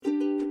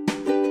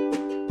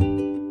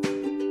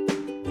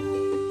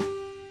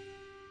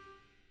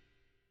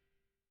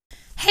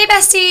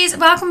besties,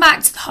 welcome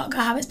back to the Hot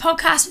Girl Habits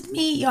podcast with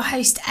me, your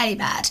host Ellie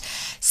Bird.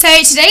 So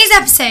today's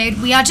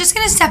episode, we are just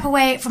going to step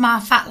away from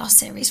our fat loss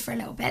series for a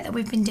little bit that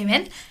we've been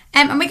doing,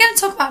 and we're going to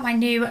talk about my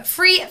new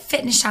free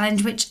fitness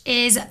challenge, which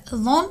is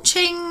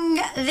launching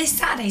this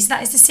Saturday. So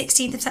that is the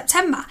 16th of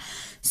September.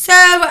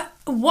 So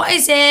what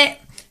is it?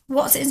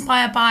 What's it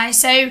inspired by?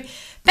 So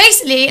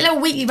basically a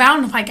little weekly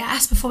roundup, I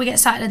guess, before we get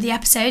started with the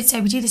episode. So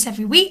we do this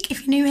every week.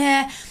 If you're new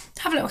here,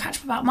 have a little catch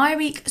up about my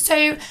week.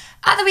 So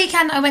at the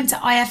weekend, I went to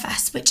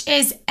IFS, which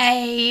is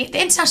the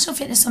International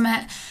Fitness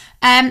Summit.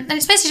 And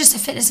it's basically just a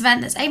fitness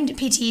event that's aimed at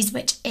PTs,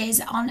 which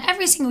is on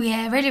every single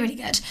year. Really, really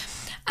good.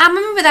 And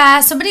when we were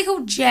there, somebody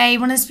called Jay,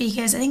 one of the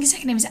speakers, I think his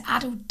second name is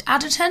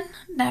Adderton.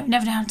 No,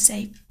 never know how to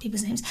say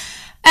people's names.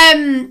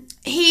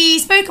 He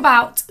spoke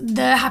about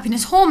the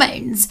happiness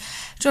hormones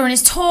during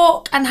his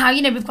talk and how,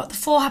 we've got the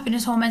 4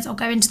 happiness hormones. I'll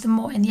go into them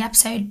more in the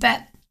episode,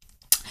 but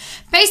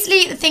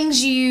basically the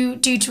things you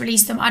do to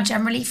release them are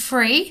generally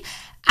free.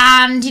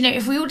 And,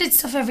 if we all did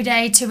stuff every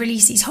day to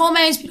release these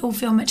hormones, we'd all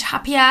feel much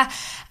happier.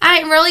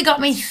 And it really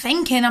got me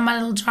thinking on my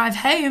little drive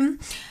home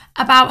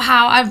about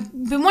how I've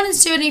been wanting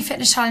to do a new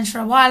fitness challenge for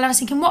a while. I was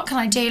thinking, what can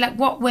I do? Like,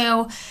 what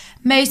will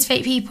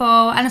motivate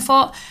people? And I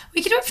thought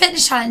we could do a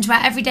fitness challenge where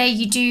every day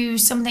you do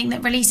something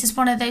that releases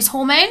one of those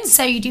hormones.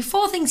 So you do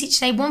 4 things each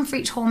day, 1 for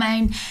each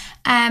hormone.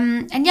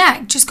 And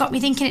yeah, it just got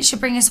me thinking it should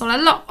bring us all a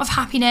lot of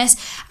happiness.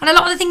 And a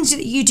lot of the things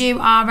that you do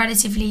are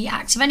relatively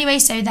active anyway.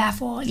 So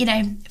therefore,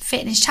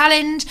 fitness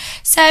challenge.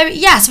 So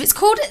yeah, so it's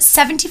called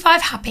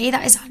 75 Happy.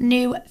 That is our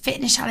new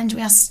fitness challenge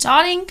we are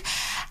starting.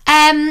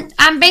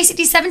 And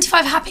basically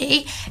 75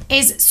 Happy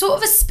is sort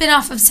of a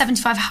spin-off of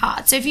 75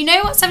 Hard. So if you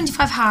know what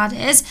 75 Hard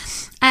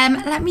is,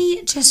 let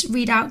me just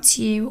read out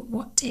to you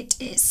what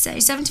it is. So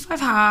 75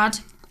 Hard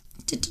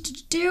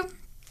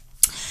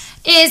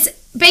is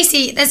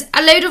basically, there's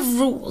a load of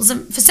rules,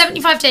 and for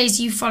 75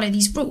 days you follow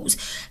these rules.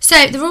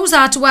 So the rules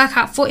are to work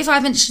out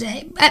 45 minutes a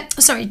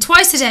day,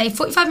 twice a day,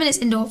 45 minutes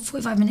indoor,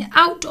 45 minutes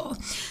outdoor.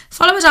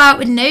 Follow a diet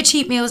with no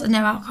cheat meals and no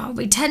alcohol.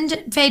 Read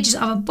 10 pages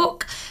of a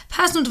book,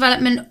 personal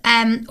development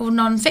or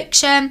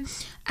non-fiction.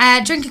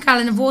 Drink a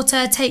gallon of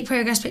water, take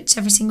progress pictures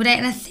every single day.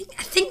 And I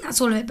think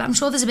that's all of it, but I'm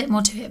sure there's a bit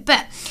more to it.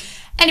 But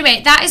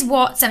anyway, that is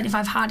what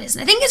 75 Hard is.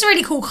 And I think it's a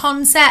really cool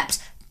concept,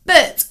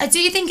 but I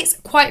do think it's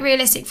quite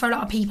realistic for a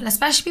lot of people,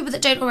 especially people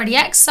that don't already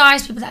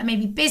exercise, people that are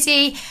maybe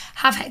busy,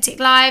 have hectic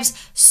lives.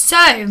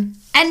 So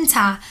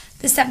enter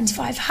the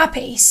 75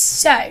 Happy.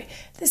 So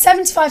the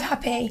 75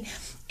 Happy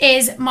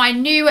is my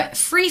new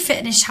free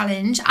fitness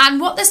challenge.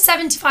 And what the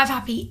 75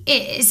 Happy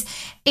is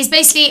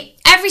basically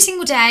every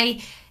single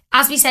day,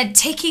 as we said,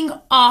 ticking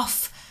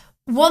off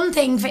one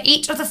thing for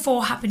each of the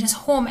 4 happiness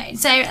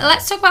hormones. So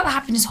let's talk about the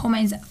happiness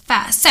hormones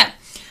first. So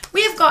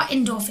we have got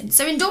endorphins.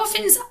 So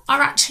endorphins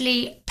are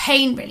actually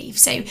pain relief.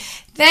 So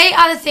they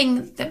are the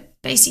thing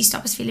that basically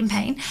stop us feeling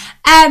pain.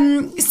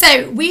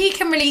 So we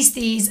can release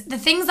these. The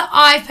things that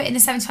I've put in the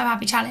 75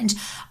 Happy challenge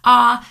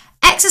are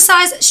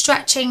exercise,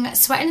 stretching,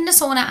 sweating in the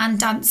sauna, and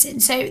dancing.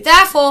 So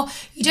therefore,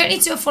 you don't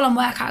need to do a full-on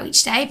workout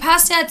each day.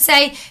 Personally, I'd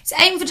say to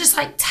aim for just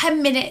like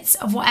 10 minutes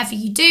of whatever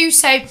you do.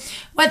 So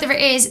whether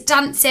it is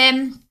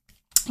dancing,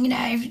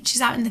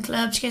 she's out in the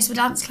club, she goes to a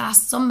dance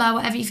class, Zumba,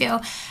 whatever you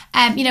feel,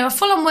 a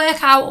full-on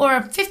workout or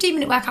a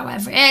 15-minute workout,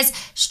 whatever it is,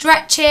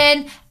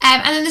 stretching,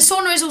 and then the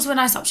sauna is also a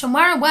nice option.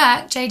 Where I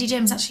work, JD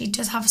Gyms actually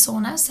does have a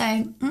sauna,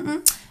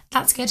 so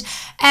that's good.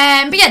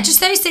 But yeah, just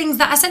those things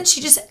that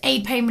essentially just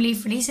aid pain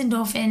relief, release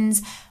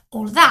endorphins,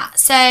 all of that.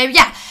 So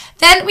yeah,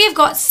 then we've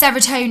got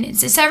serotonin.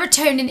 So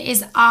serotonin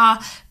is our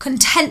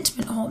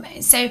contentment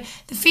hormone, so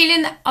the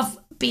feeling of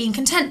being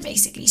content,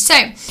 basically.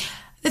 So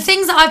the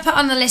things that I've put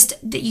on the list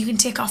that you can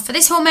tick off for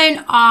this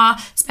hormone are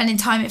spending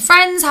time with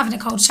friends, having a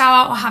cold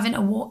shower, or having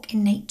a walk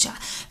in nature.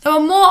 There are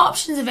more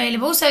options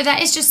available, so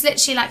that is just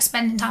literally like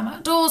spending time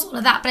outdoors, all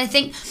of that. But I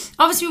think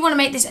obviously we want to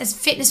make this as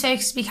fitness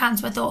focused as we can.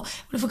 So I thought,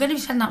 well, if we're going to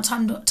be spending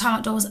time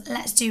outdoors,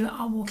 let's do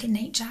our walk in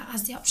nature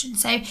as the option.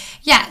 So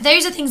yeah,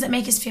 those are things that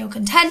make us feel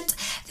content.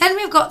 Then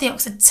we've got the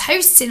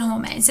oxytocin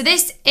hormone. So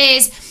this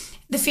is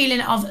the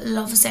feeling of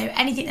love. So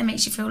anything that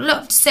makes you feel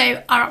loved.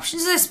 So our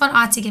options for this one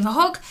are to give a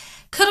hug,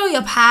 cuddle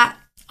your pet,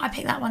 I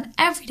pick that one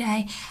every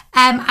day,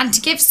 and to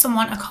give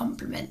someone a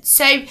compliment.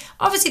 So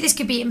obviously this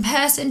could be in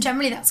person.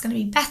 Generally that's going to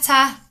be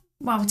better.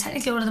 Well,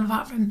 technically all of them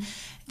apart from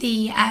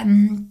the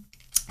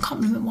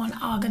compliment one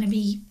are going to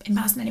be in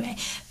person anyway.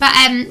 But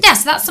yeah,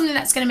 so that's something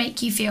that's going to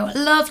make you feel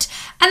loved.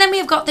 And then we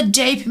have got the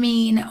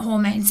dopamine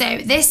hormone. So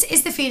this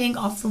is the feeling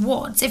of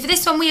reward. So for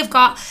this one we have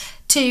got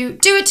to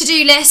do a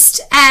to-do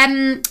list,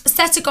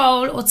 set a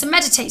goal, or to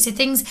meditate. So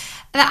things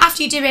that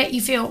after you do it, you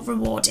feel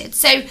rewarded.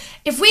 So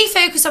if we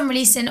focus on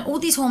releasing all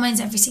these hormones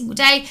every single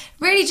day,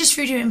 really just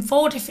through doing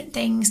 4 different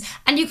things,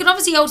 and you can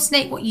obviously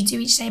alternate what you do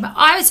each day, but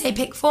I would say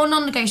pick 4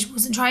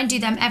 non-negotiables and try and do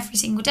them every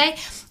single day.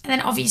 And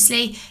then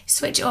obviously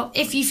switch it up.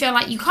 If you feel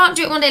like you can't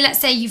do it one day, let's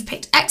say you've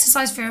picked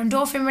exercise for your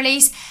endorphin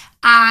release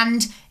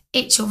and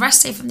it's your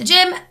rest day from the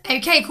gym.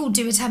 Okay, cool,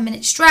 do a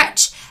 10-minute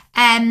stretch.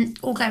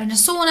 or go in a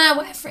sauna,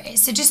 whatever it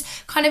is. So just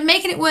kind of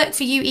making it work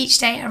for you each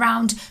day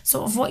around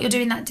sort of what you're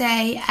doing that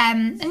day.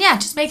 And yeah,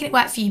 just making it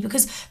work for you,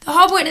 because the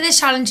whole point of this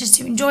challenge is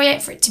to enjoy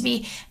it, for it to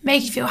be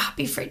make you feel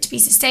happy, for it to be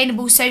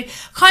sustainable. So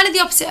kind of the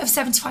opposite of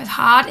 75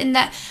 hard, in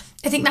that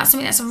I think that's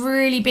something that's a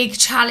really big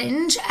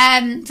challenge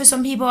for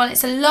some people.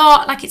 It's a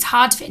lot, like it's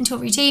hard to fit into a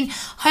routine.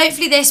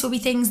 Hopefully this will be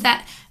things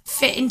that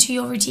fit into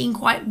your routine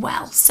quite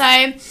well. So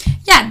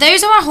yeah,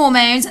 those are our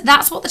hormones.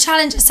 That's what the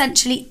challenge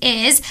essentially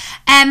is.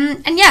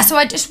 And yeah, so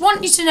I just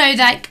want you to know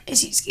that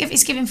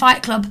it's giving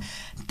Fight Club,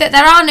 that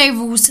there are no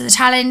rules to the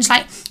challenge.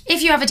 Like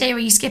if you have a day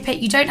where you skip it,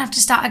 you don't have to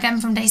start again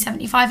from day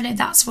 75. I know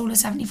that's rule of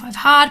 75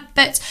 hard,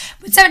 but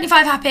with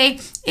 75 happy,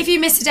 if you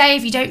miss a day,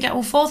 if you don't get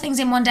all 4 things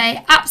in one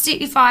day,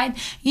 absolutely fine.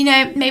 You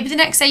know, maybe the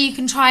next day you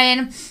can try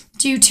and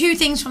do 2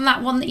 things from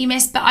that one that you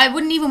missed, but I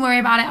wouldn't even worry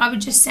about it. I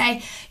would just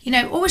say, you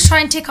know, always try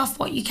and tick off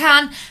what you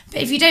can,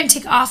 but if you don't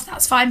tick it off,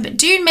 that's fine. But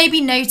do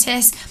maybe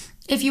notice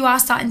if you are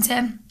starting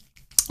to,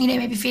 you know,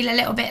 maybe feel a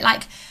little bit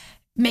like,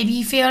 maybe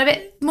you feel a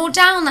bit more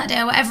down that day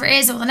or whatever it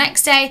is, or the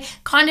next day,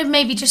 kind of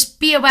maybe just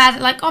be aware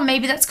that like, oh,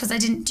 maybe that's because I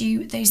didn't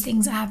do those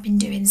things I have been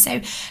doing.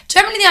 So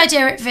generally the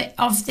idea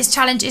of this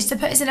challenge is to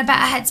put us in a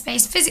better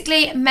headspace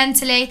physically,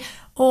 mentally,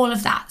 all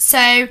of that.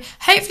 So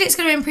hopefully it's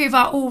going to improve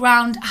our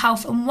all-round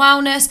health and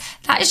wellness.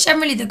 That is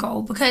generally the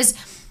goal, because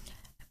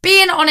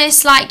being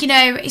honest, like, you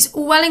know, it's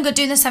all well and good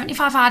doing the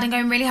 75 hard and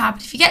going really hard,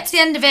 but if you get to the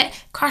end of it,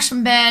 crash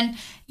and burn,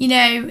 you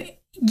know,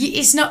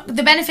 it's not,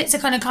 the benefits are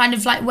kind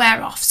of like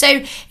wear off. So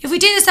if we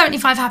do the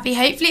 75 happy,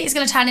 hopefully it's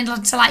going to turn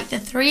into like the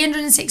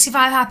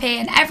 365 happy,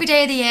 and every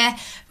day of the year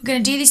we're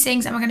going to do these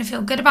things and we're going to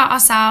feel good about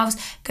ourselves,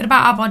 good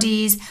about our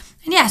bodies.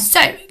 And yeah, so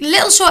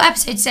little short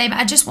episode today, but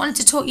I just wanted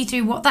to talk you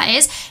through what that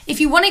is.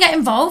 If you want to get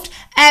involved,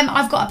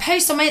 I've got a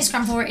post on my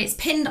Instagram for it. It's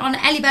pinned on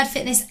Ellie Bird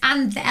Fitness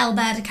and the L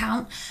Bird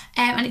account,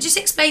 and it just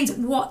explains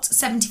what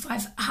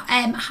 75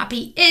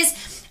 happy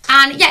is.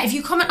 And yeah, if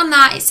you comment on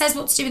that, it says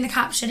what to do in the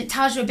caption. It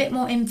tells you a bit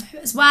more info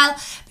as well.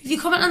 But if you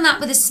comment on that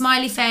with a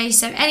smiley face,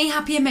 so any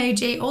happy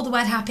emoji or the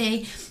word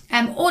happy,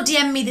 or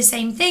DM me the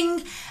same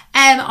thing,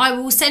 I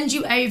will send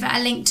you over a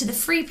link to the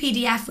free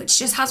PDF, which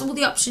just has all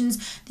the options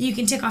that you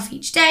can tick off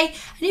each day,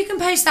 and you can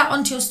post that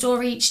onto your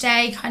story each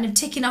day, kind of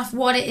ticking off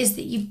what it is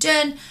that you've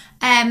done,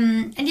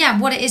 and yeah,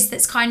 what it is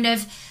that's kind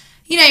of,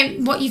 you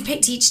know, what you've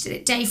picked each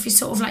day for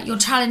sort of like your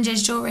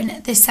challenges during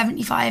this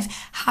 75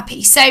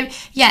 happy. So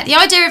yeah, the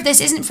idea of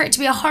this isn't for it to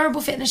be a horrible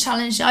fitness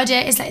challenge. The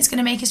idea is that it's going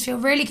to make us feel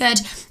really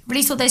good,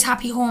 release all those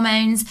happy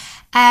hormones,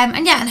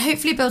 and yeah, and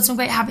hopefully build some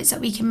great habits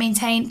that we can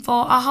maintain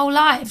for our whole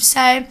lives.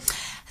 So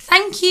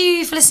thank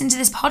you for listening to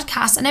this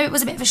podcast. I know it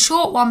was a bit of a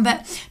short one,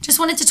 but just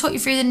wanted to talk you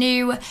through the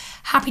new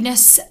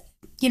happiness,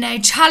 you know,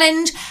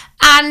 challenge.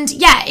 And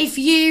yeah, if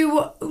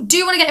you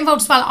do want to get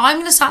involved as well, I'm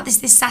going to start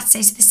this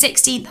Saturday, so the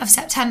 16th of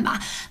September.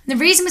 And the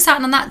reason we're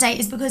starting on that date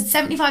is because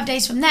 75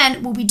 days from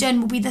then will be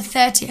the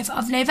 30th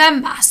of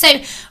November.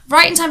 So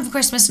right in time for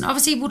Christmas, and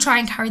obviously we'll try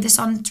and carry this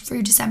on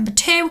through December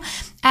too.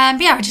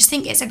 But yeah, I just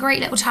think it's a great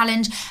little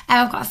challenge.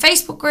 I've got a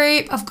Facebook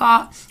group, I've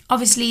got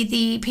obviously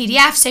the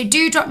PDF, so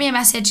do drop me a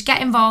message,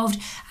 get involved,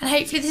 and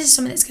hopefully this is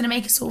something that's going to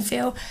make us all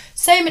feel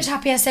so much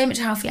happier, so much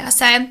healthier.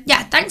 So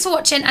yeah, thanks for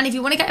watching, and if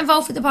you want to get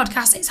involved with the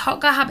podcast, it's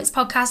Hot Girl Habits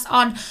Podcast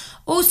on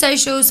all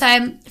socials, so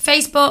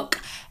Facebook,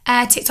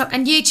 TikTok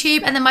and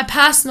YouTube, and then my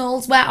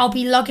personals where I'll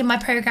be logging my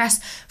progress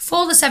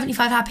for the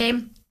 75 happy.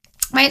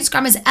 My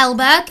Instagram is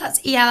Elbird, that's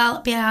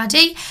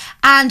ELLBIRD,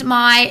 and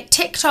my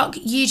TikTok,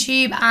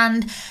 YouTube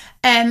and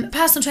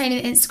personal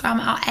training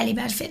Instagram are Ellie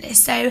Bird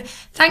Fitness. So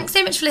thanks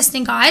so much for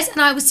listening, guys,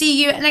 and I will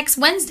see you next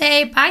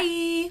Wednesday.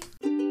 Bye.